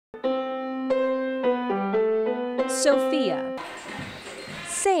Sophia,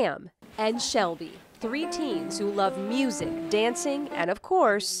 Sam, and Shelby, 3 teens who love music, dancing, and of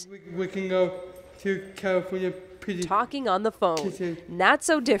course, we can go to California pretty talking on the phone. Not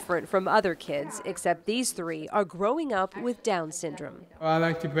so different from other kids, except these 3 are growing up with Down syndrome. I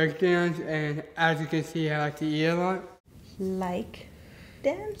like to break dance, and as you can see, I like to eat a lot. Like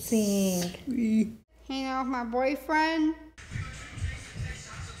dancing. Hang out with my boyfriend.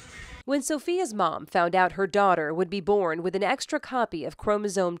 When Sophia's mom found out her daughter would be born with an extra copy of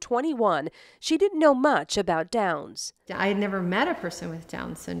chromosome 21, she didn't know much about Downs. I had never met a person with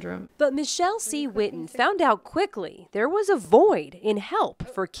Down syndrome. But Michelle C. Witten found out quickly there was a void in help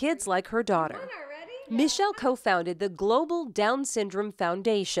for kids like her daughter. Michelle co-founded the Global Down Syndrome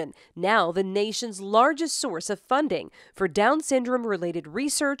Foundation, now the nation's largest source of funding for Down syndrome-related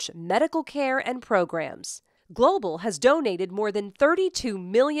research, medical care, and programs. Global has donated more than $32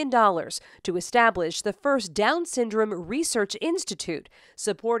 million to establish the first Down Syndrome Research Institute,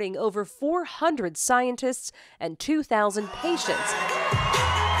 supporting over 400 scientists and 2,000 patients.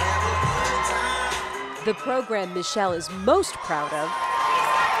 The program Michelle is most proud of,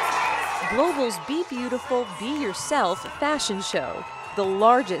 Global's Be Beautiful, Be Yourself fashion show, the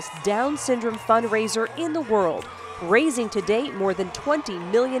largest Down syndrome fundraiser in the world, raising to date more than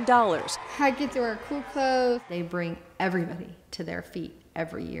 $20 million. I get to wear cool clothes. They bring everybody to their feet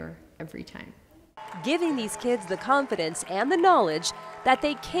every year, every time. Giving these kids the confidence and the knowledge that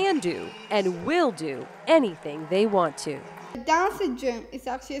they can do and will do anything they want to. Down syndrome is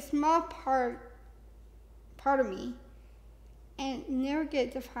actually a small part of me, and never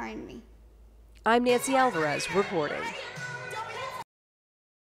get to define me. I'm Nancy Alvarez reporting.